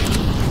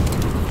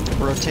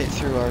 Rotate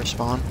through our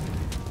spawn.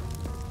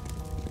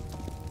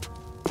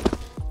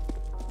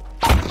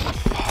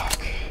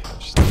 Fuck.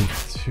 Just need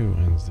 2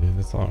 wins, dude.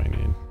 That's all we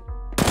need.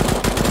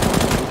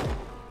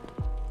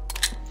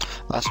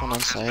 Last one on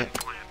site.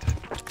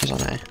 He's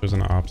on A. There's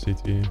an op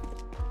CT.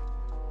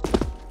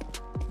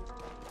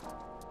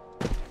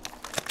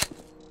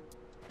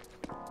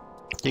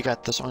 You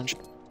got this, Orange.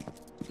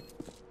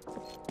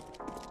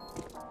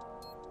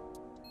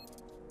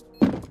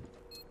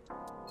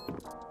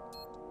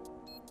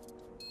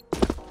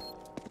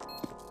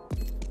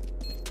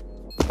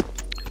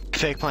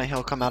 Fake plant,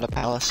 he'll come out of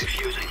Palace.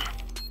 Defusing.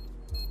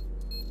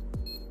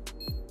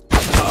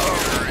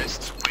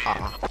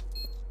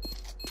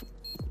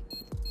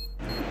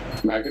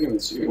 I couldn't even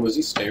see. Was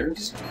he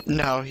stairs?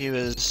 No, he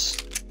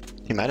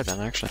might have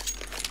been actually.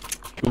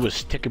 It was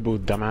stickable,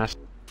 dumbass.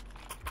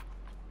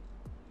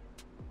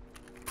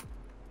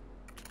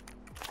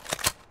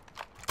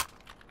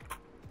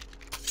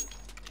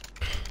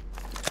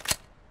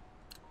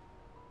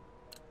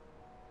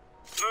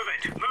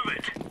 Move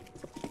it.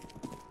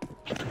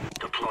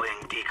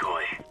 Deploying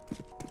decoy.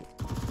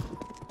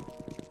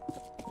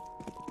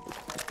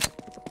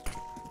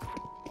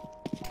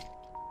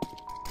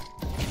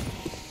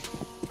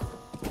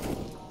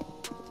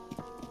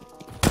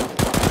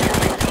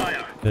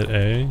 Fire. Hit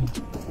A.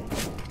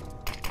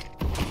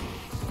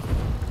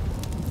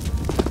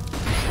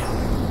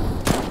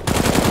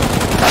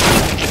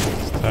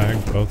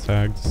 Tagged, both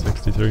tagged,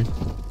 63.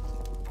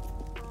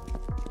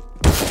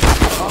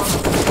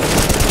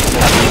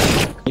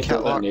 He threw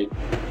that Catwalk. nade.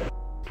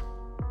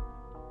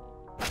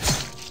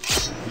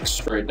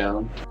 Straight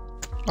down.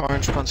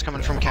 Orange one's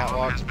coming from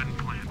catwalk.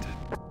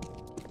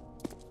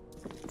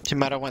 He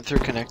might have went through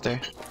connector.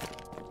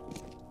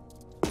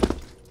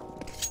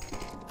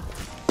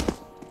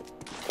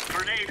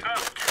 Grenade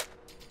out.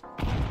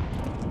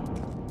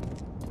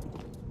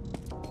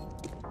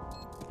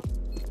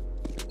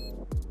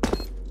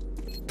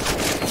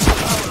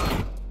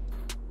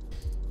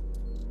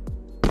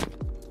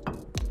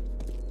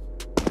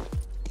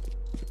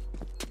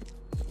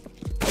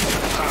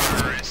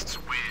 Terrorists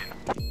win.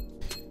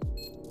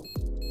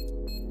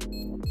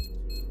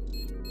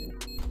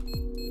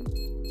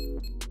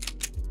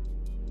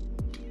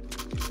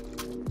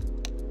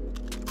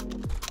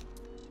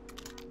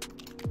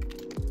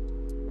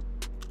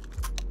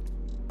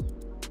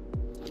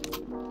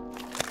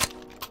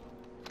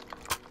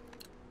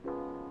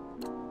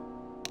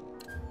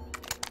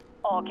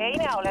 Okay,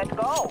 now let's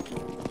go.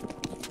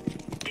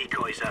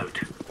 Decoys out.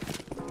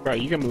 Bro,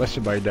 you get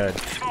molested by your dad.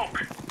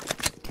 Smoke.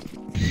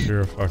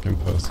 You're a fucking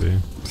pussy.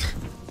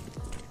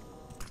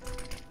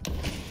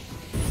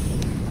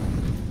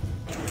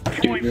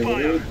 Dude, you're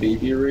literally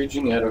baby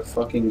raging at a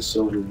fucking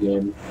silver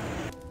game.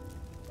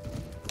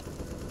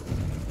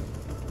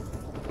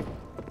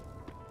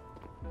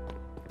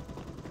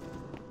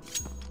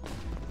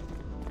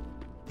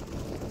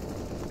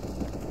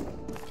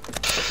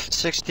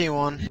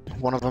 $61.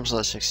 One of them's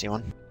at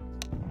 61.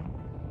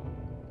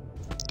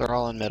 They're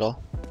all in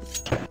middle.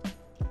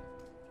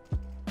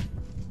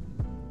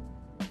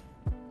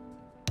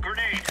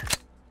 Grenade.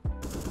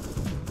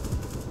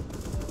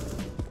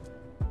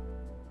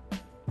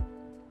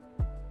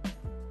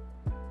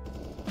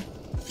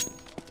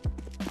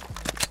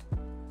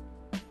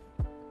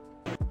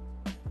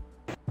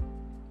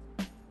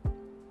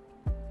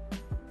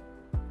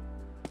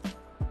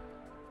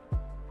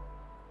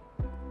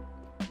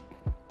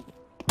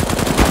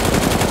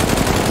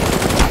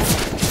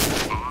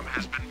 Bomb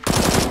has been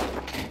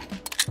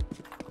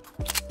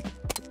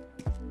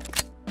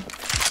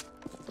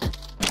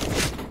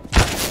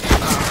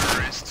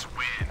terrorists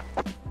win.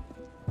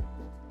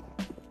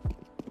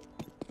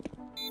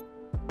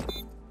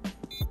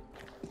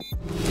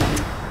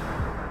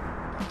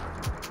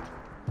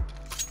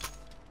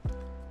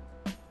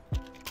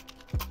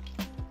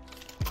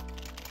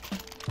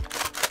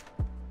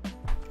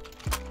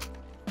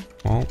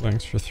 Well,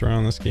 thanks for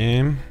throwing this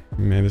game.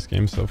 You made this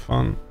game so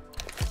fun.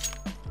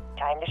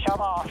 Time to shove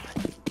off.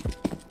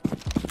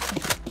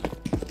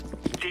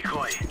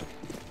 Decoy.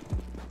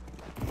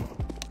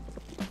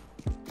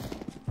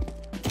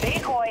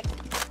 Decoy.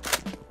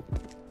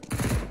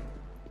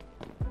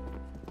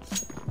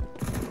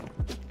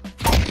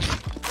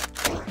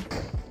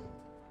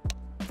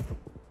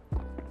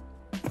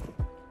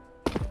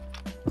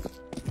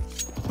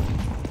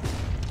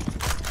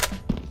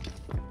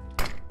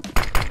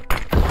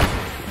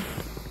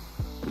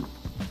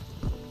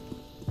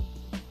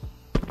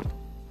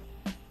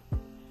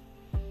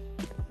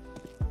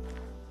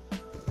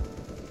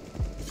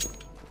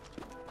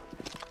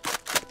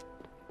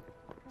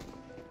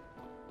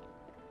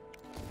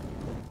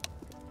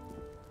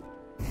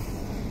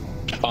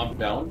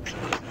 Down.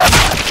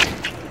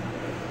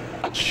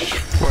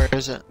 Where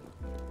is it?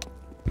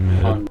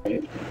 Mid. On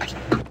me.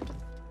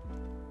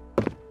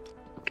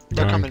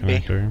 They're Going coming B.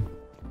 connector.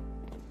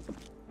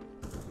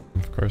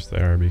 Of course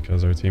they are,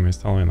 because our team is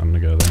telling them to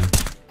go there.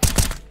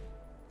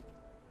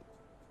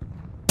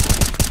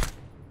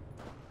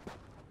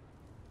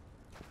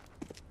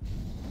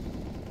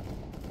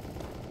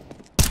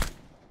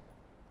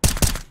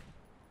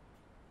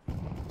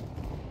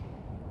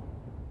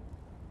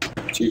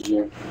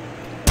 TJ.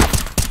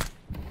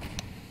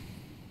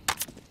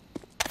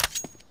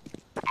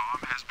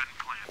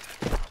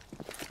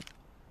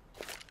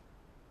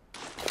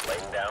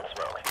 Laying down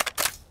smoke.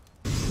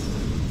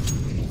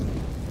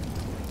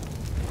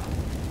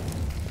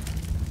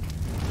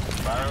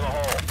 Fire in the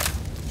hole.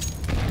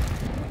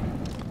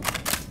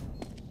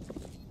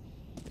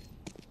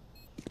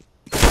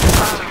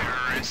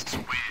 Terrorists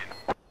win.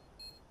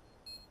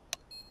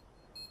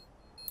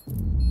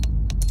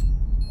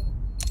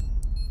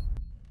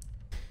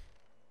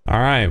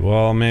 Alright,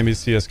 well, maybe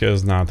CSGO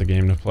is not the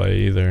game to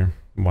play either.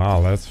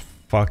 Wow, that's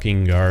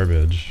fucking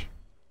garbage.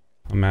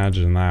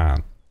 Imagine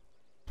that.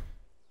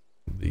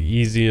 The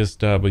easiest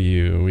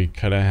W we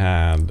could have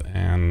had,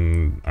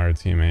 and our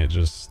teammate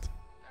just...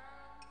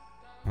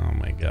 Oh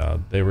my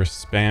god. They were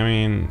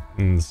spamming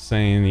and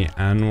saying the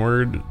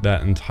N-word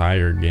that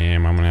entire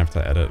game. I'm gonna have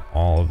to edit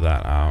all of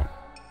that out.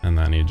 And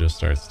then he just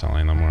starts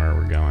telling them where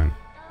we're going.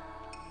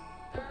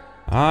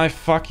 I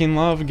fucking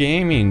love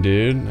gaming,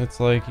 dude. It's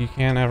like you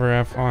can't ever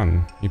have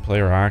fun. You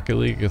play Rocket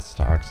League, it's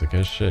toxic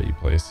as shit. You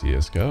play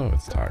CSGO,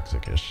 it's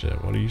toxic as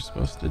shit. What are you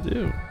supposed to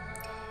do?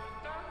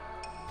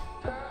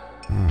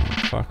 Oh,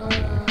 fuck me.